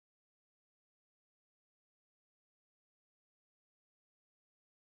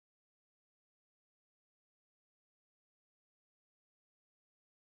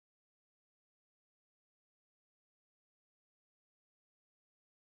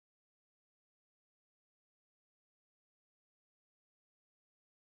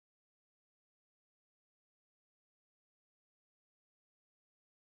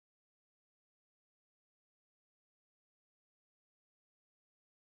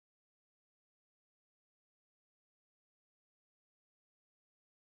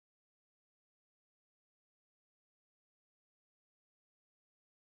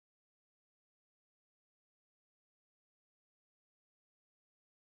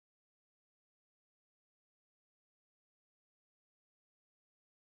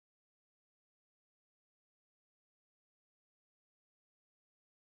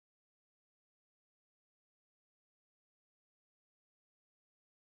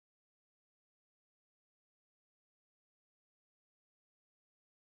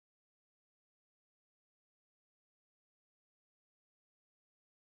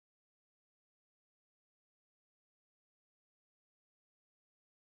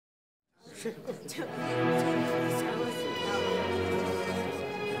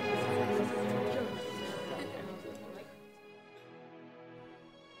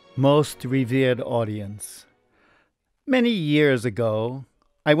Most revered audience, many years ago,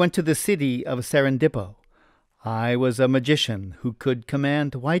 I went to the city of Serendippo. I was a magician who could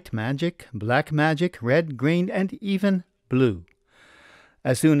command white magic, black magic, red, green, and even blue.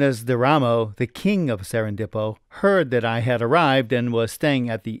 As soon as Deramo, the king of Serendippo, heard that I had arrived and was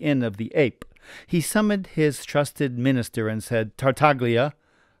staying at the Inn of the Ape, he summoned his trusted minister and said, "Tartaglia,"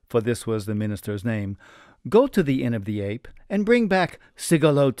 for this was the minister's name, "go to the Inn of the Ape and bring back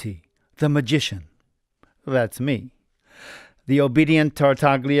Cigolotti, the magician." That's me. The obedient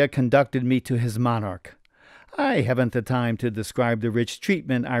Tartaglia conducted me to his monarch. I haven't the time to describe the rich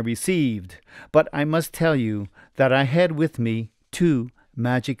treatment I received, but I must tell you that I had with me 2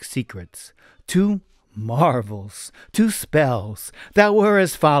 magic secrets, 2 marvels, 2 spells that were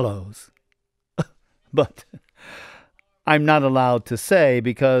as follows. But I'm not allowed to say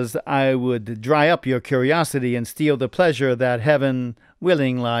because I would dry up your curiosity and steal the pleasure that heaven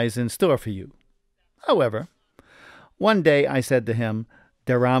willing lies in store for you. However, one day I said to him,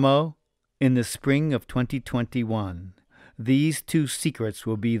 "Deramo, in the spring of 2021, these 2 secrets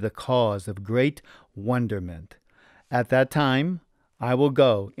will be the cause of great wonderment. At that time, I will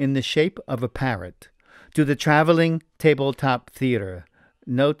go, in the shape of a parrot, to the traveling tabletop theater.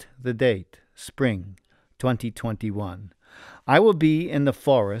 Note the date, spring 2021. I will be in the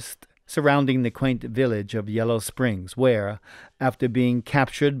forest surrounding the quaint village of Yellow Springs, where, after being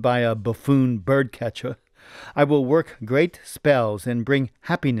captured by a buffoon birdcatcher, I will work great spells and bring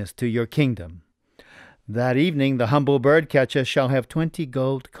happiness to your kingdom. That evening the humble birdcatcher shall have 20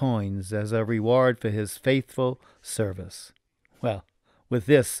 gold coins as a reward for his faithful service." Well, with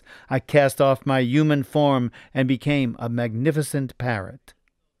this I cast off my human form and became a magnificent parrot.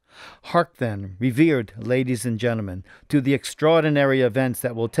 Hark then, revered ladies and gentlemen, to the extraordinary events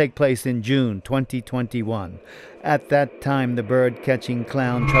that will take place in June 2021. At that time the bird-catching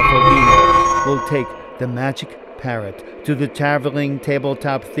clown Truffaldino will take the magic parrot to the traveling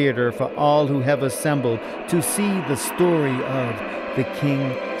tabletop theater for all who have assembled to see the story of the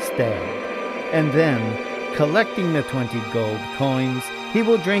King Stag. And then, collecting the 20 gold coins, he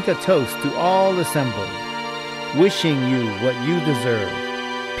will drink a toast to all assembled, wishing you what you deserve: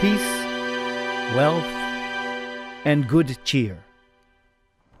 peace, wealth, and good cheer.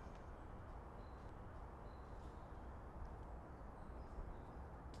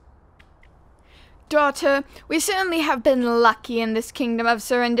 Daughter, we certainly have been lucky in this kingdom of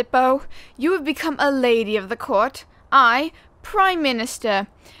Serendippo. You have become a lady of the court. I, Prime Minister.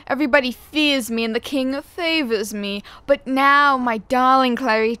 Everybody fears me and the king favors me. But now, my darling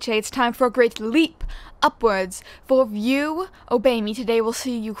Clarice, it's time for a great leap upwards. For if you obey me today, we'll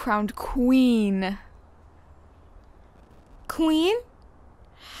see you crowned queen. Queen?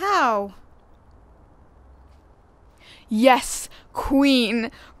 How? Yes, queen.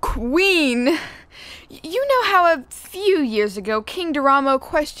 Queen! You know how a few years ago King Deramo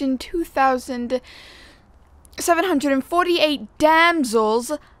questioned 2,748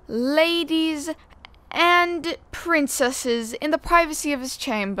 damsels, ladies, and princesses in the privacy of his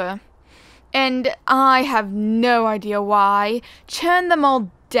chamber. And I have no idea why. Turned them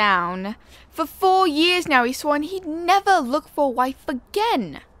all down. For 4 years now he swore he'd never look for a wife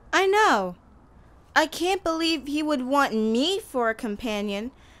again. I know. I can't believe he would want me for a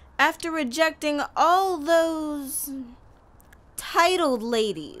companion after rejecting all those titled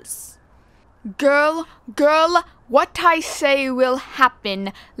ladies. Girl, what I say will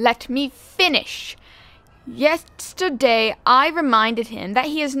happen. Let me finish. Yesterday I reminded him that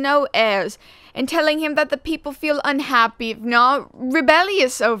he has no heirs, and telling him that the people feel unhappy, if not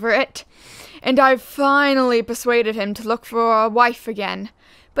rebellious over it. And I finally persuaded him to look for a wife again.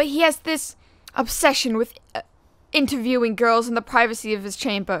 But he has this obsession with interviewing girls in the privacy of his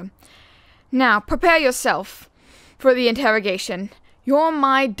chamber. Now, prepare yourself for the interrogation. You're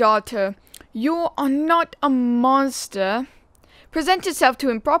my daughter. You are not a monster. Present yourself to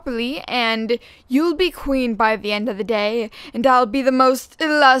him properly, and you'll be queen by the end of the day, and I'll be the most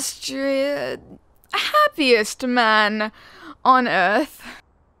illustrious, happiest man on earth.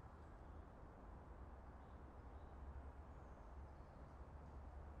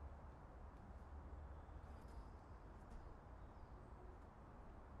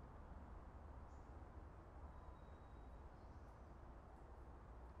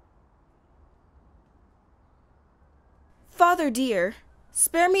 Father dear,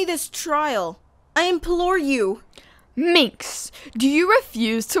 spare me this trial. I implore you. Minx, do you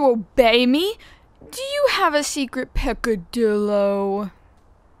refuse to obey me? Do you have a secret peccadillo?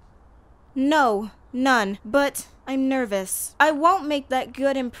 No, none, but I'm nervous. I won't make that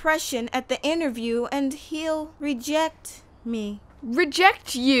good impression at the interview and he'll reject me.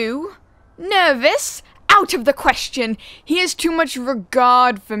 Reject you? Nervous? Out of the question. He has too much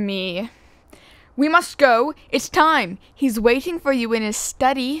regard for me. We must go. It's time. He's waiting for you in his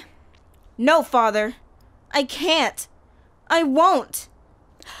study. No, Father. I can't. I won't.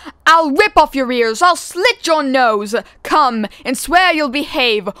 I'll rip off your ears. I'll slit your nose. Come and swear you'll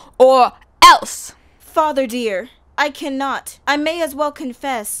behave, or else. Father dear, I cannot. I may as well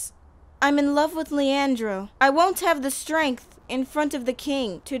confess. I'm in love with Leandro. I won't have the strength in front of the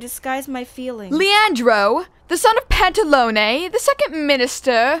king to disguise my feelings. Leandro, the son of Pantalone, the second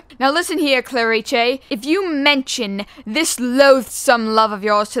minister. Now listen here, Clarice. If you mention this loathsome love of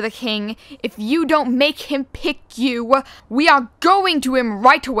yours to the king, if you don't make him pick you, we are going to him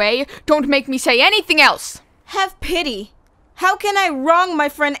right away. Don't make me say anything else. Have pity. How can I wrong my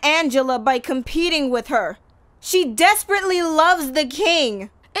friend Angela by competing with her? She desperately loves the king.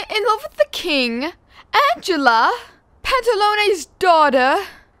 In love with the king? Angela? Pantalone's daughter?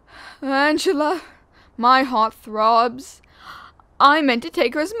 Angela, my heart throbs. I meant to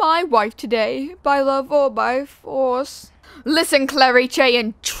take her as my wife today, by love or by force. Listen, Clarice,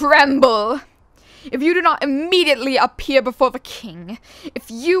 and tremble. If you do not immediately appear before the king, if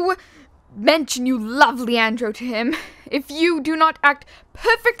you mention you love Leandro to him, if you do not act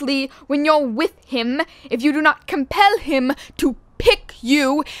perfectly when you're with him, if you do not compel him to pick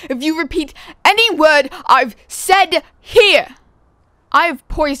you, if you repeat any word I've said here, I have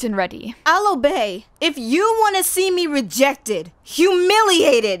poison ready. I'll obey. If you want to see me rejected,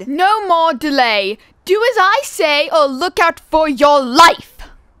 humiliated. No more delay. Do as I say or look out for your life.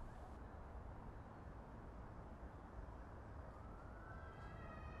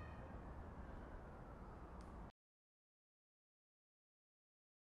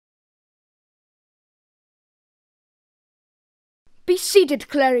 Be seated,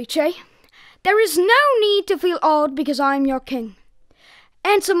 Clarice. There is no need to feel awed because I am your king.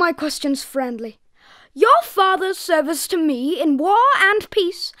 Answer my questions friendly. Your father's service to me in war and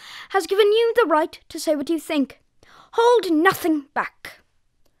peace has given you the right to say what you think. Hold nothing back.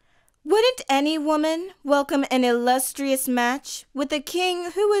 Wouldn't any woman welcome an illustrious match with a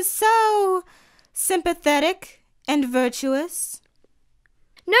king who is so sympathetic and virtuous?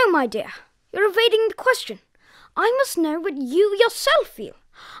 No, my dear. You're evading the question. I must know what you yourself feel.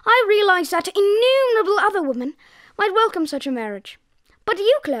 I realize that innumerable other women might welcome such a marriage. But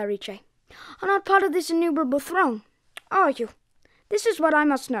you, Clarice, are not part of this innumerable throng, are you? This is what I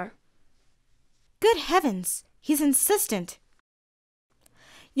must know. Good heavens, he's insistent.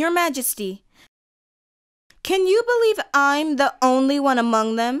 Your Majesty, can you believe I'm the only one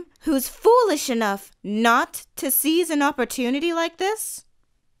among them who's foolish enough not to seize an opportunity like this?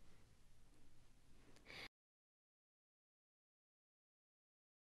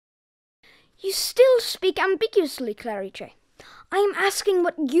 You still speak ambiguously, Clarice. I am asking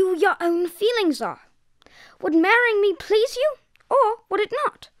what your own feelings are. Would marrying me please you, or would it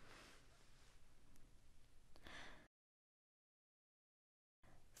not?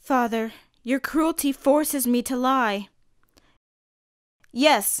 Father, your cruelty forces me to lie.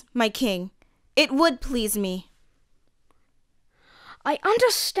 Yes, my king, it would please me. I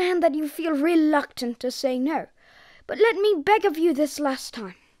understand that you feel reluctant to say no, but let me beg of you this last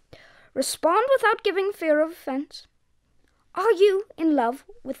time. Respond without giving fear of offense. Are you in love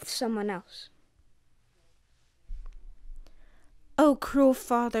with someone else? Oh, cruel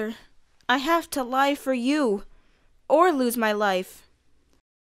father, I have to lie for you, or lose my life.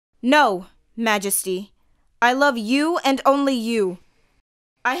 No, Majesty, I love you and only you.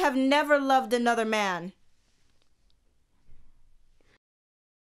 I have never loved another man.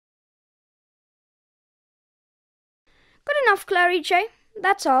 Good enough, Clarice.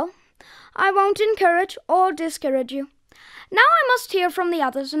 That's all. I won't encourage or discourage you. Now I must hear from the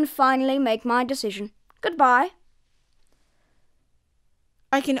others and finally make my decision. Goodbye.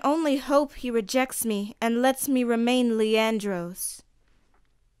 I can only hope he rejects me and lets me remain Leandro's.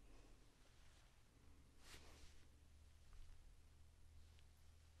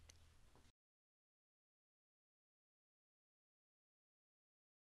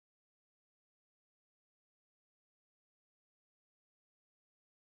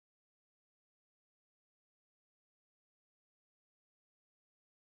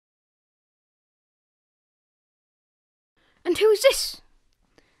 And who is this?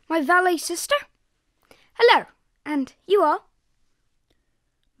 My valet sister? Hello, and you are?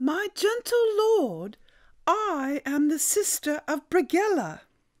 My gentle lord, I am the sister of Brigella.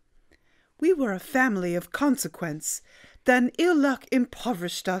 We were a family of consequence, then ill luck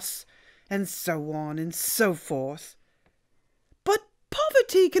impoverished us, and so on and so forth. But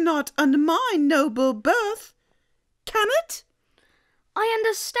poverty cannot undermine noble birth, can it? I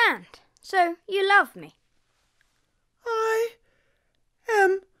understand. So you love me. I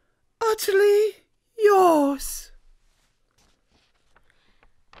am utterly yours.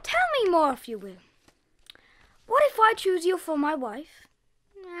 Tell me more if you will. What if I choose you for my wife,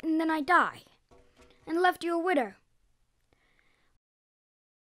 and then I die, and left you a widow?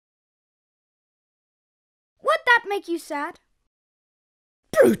 Would that make you sad?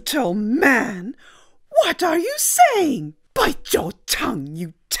 Brutal man! What are you saying? Bite your tongue,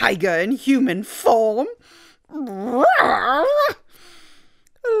 you tiger in human form! Alas!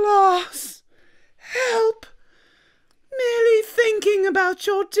 Help! Merely thinking about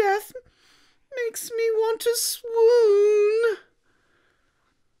your death makes me want to swoon.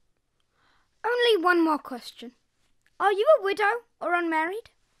 Only one more question. Are you a widow or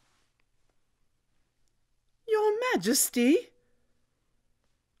unmarried? Your Majesty,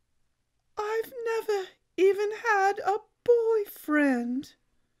 I've never even had a boyfriend.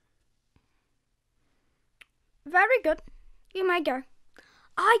 Very good. You may go.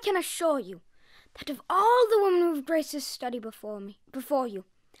 I can assure you that of all the women who've graced this study before you,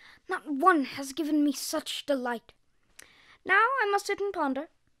 not one has given me such delight. Now I must sit and ponder.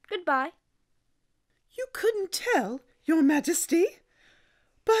 Goodbye. You couldn't tell, Your Majesty,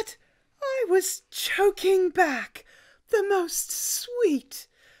 but I was choking back the most sweet,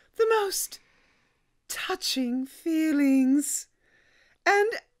 the most touching feelings. An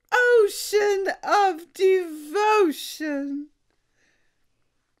ocean of devotion.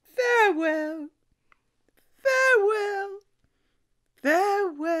 Farewell, farewell,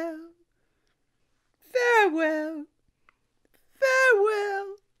 farewell, farewell,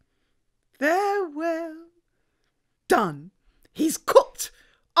 farewell, farewell. Done. He's cooked.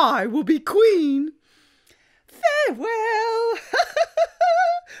 I will be queen. Farewell.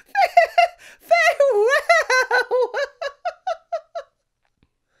 Farewell.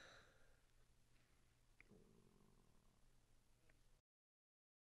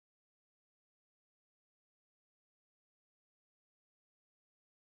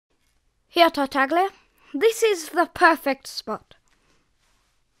 Here, Tartaglia. This is the perfect spot.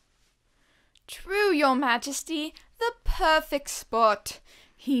 True, Your Majesty, the perfect spot.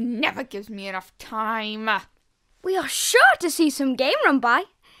 He never gives me enough time. We are sure to see some game run by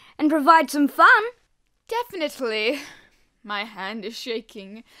and provide some fun. Definitely. My hand is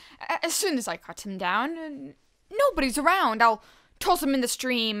shaking. As soon as I cut him down, nobody's around. I'll toss him in the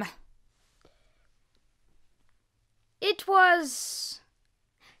stream. It was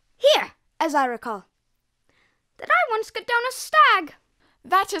here, as I recall, that I once cut down a stag.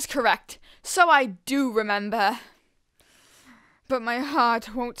 That is correct. So I do remember. But my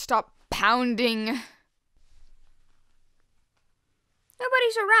heart won't stop pounding.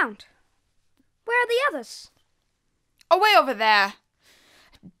 Nobody's around. Where are the others? Away over there.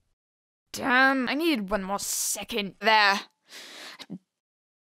 Damn, I needed one more second there.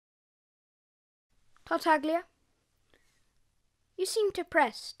 Tartaglia, you seem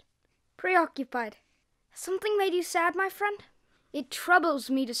depressed, preoccupied. Has something made you sad, my friend? It troubles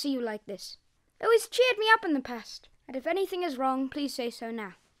me to see you like this. It always cheered me up in the past, and if anything is wrong, please say so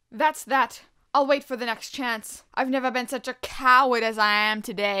now. That's that. I'll wait for the next chance. I've never been such a coward as I am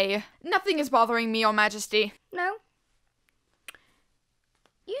today. Nothing is bothering me, Your Majesty. No?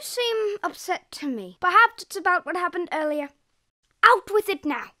 You seem upset to me. Perhaps it's about what happened earlier. Out with it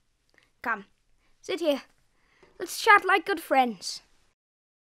now. Come, sit here. Let's chat like good friends.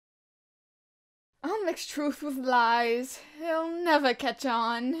 I'll mix truth with lies. He'll never catch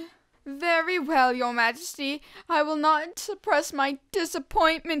on. Very well, Your Majesty. I will not suppress my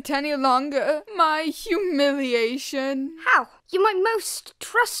disappointment any longer. My humiliation. How? You my most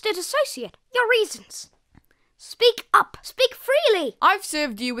trusted associate. Your reasons. Speak up. Speak freely. I've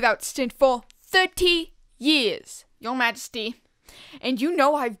served you without stint for 30 years, Your Majesty. And you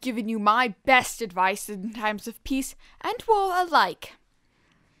know I've given you my best advice in times of peace and war alike.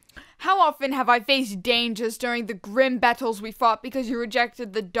 How often have I faced dangers during the grim battles we fought because you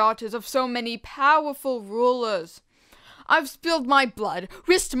rejected the daughters of so many powerful rulers? I've spilled my blood,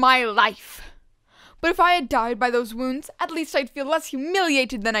 risked my life. But if I had died by those wounds, at least I'd feel less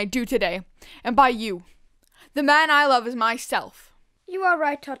humiliated than I do today. And by you. The man I love is myself. You are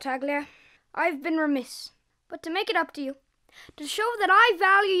right, Tartaglia. I've been remiss. But to make it up to you, to show that I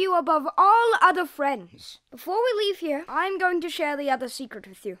value you above all other friends. Before we leave here, I'm going to share the other secret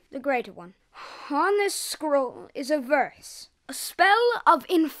with you, the greater one. On this scroll is a verse, a spell of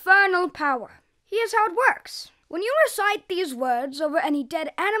infernal power. Here's how it works. When you recite these words over any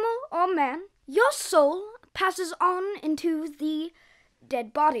dead animal or man, your soul passes on into the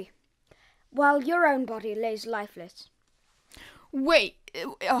dead body, while your own body lays lifeless. Wait,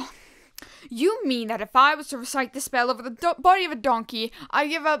 you mean that if I was to recite the spell over the body of a donkey, I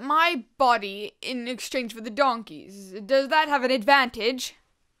give up my body in exchange for the donkey's? Does that have an advantage?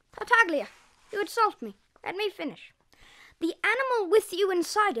 Tartaglia, you insult me. Let me finish. The animal with you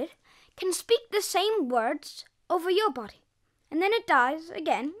inside it can speak the same words over your body, and then it dies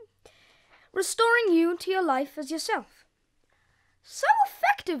again, restoring you to your life as yourself. So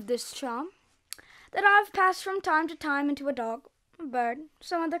effective this charm, that I've passed from time to time into a dog, a bird,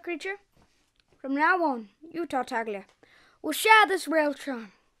 some other creature. From now on, you, Tartaglia, will share this rare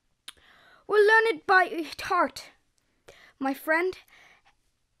charm. We'll learn it by heart, my friend,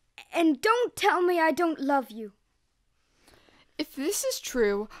 and don't tell me I don't love you. If this is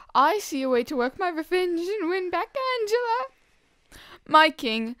true, I see a way to work my revenge and win back Angela. My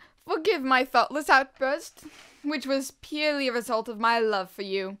king, forgive my thoughtless outburst, which was purely a result of my love for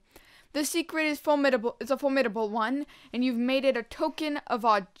you. The secret is a formidable one, and you've made it a token of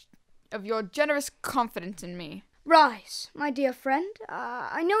your generous confidence in me. Rise, my dear friend.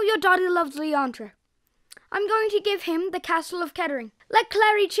 I know your daughter loves Leandro. I'm going to give him the castle of Kettering. Let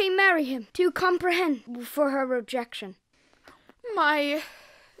Clarice marry him to comprehend for her rejection. My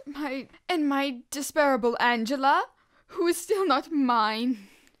despairable Angela, who is still not mine.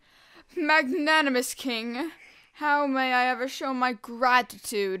 Magnanimous king, how may I ever show my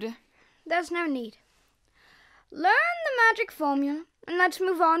gratitude? There's no need. Learn the magic formula, and let's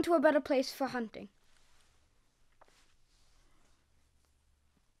move on to a better place for hunting.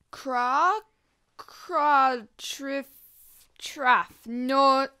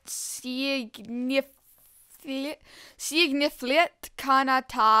 Not signiflet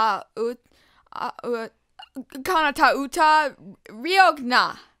kanata uta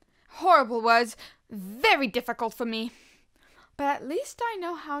riogna. Horrible words, very difficult for me. But at least I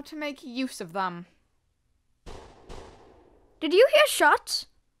know how to make use of them. Did you hear shots?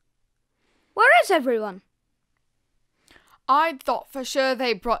 Where is everyone? I'd thought for sure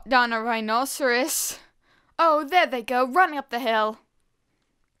they brought down a rhinoceros. Oh, there they go, running up the hill.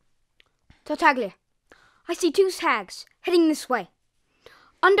 Tartaglia, I see 2 stags heading this way.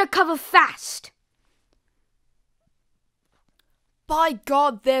 Undercover fast. By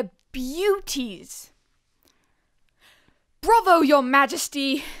God, they're beauties. Bravo, your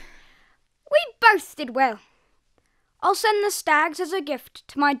majesty. We both did well. I'll send the stags as a gift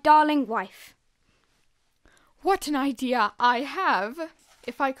to my darling wife. What an idea I have.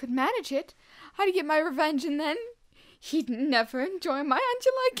 If I could manage it, I'd get my revenge and then he'd never enjoy my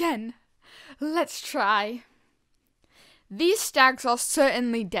Angela again. Let's try. These stags are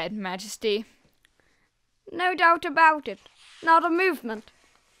certainly dead, Majesty. No doubt about it. Not a movement.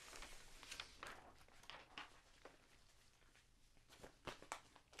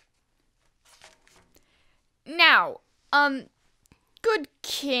 Now, good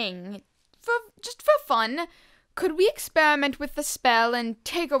king, just for fun, could we experiment with the spell and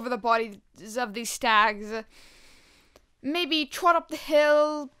take over the bodies of these stags? Maybe trot up the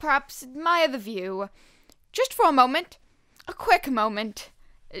hill, perhaps admire the view. Just for a moment. A quick moment.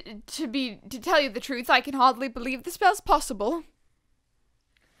 To tell you the truth, I can hardly believe the spell's possible.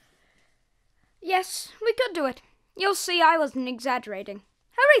 Yes, we could do it. You'll see I wasn't exaggerating.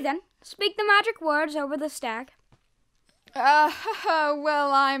 Hurry then. Speak the magic words over the stag.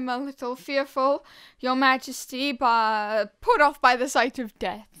 Well, I'm a little fearful, your majesty, put off by the sight of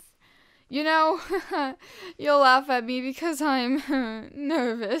death. You know, you'll laugh at me because I'm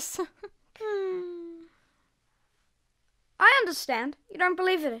nervous. I understand. You don't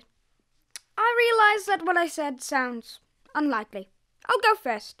believe in it. I realize that what I said sounds unlikely. I'll go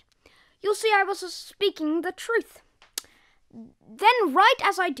first. You'll see I was speaking the truth. Then, right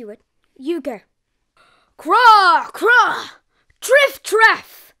as I do it, you go. Cra, cra, triff,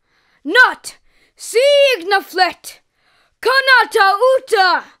 treff, not, signaflet, kanata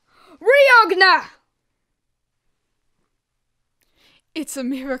uta, riogna. It's a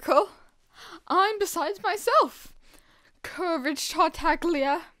miracle. I'm besides myself. Courage,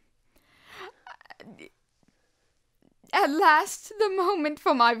 Tartaglia. At last, the moment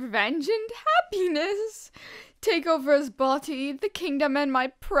for my revenge and happiness. Take over his body, the kingdom, and my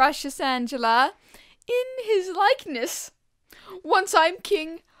precious Angela, in his likeness. Once I'm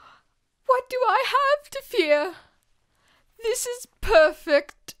king, what do I have to fear? This is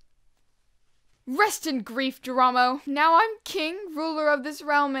perfect. Rest in grief, Deramo. Now I'm king, ruler of this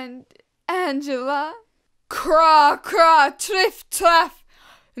realm, and Angela. Cra, cra, triff, traff,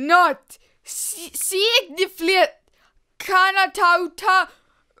 not, Signifliet canatauta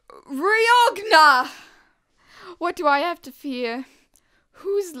riogna. What do I have to fear?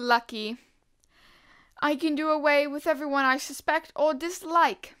 Who's lucky? I can do away with everyone I suspect or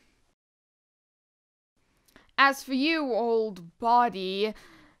dislike. As for you, old body,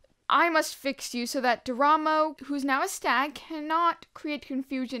 I must fix you so that Deramo, who's now a stag, cannot create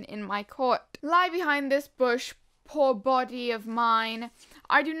confusion in my court. Lie behind this bush, poor body of mine.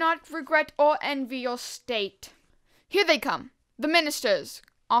 I do not regret or envy your state. Here they come, the ministers,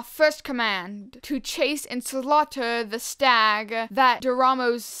 our first command, to chase and slaughter the stag that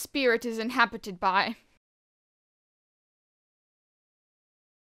Deramo's spirit is inhabited by.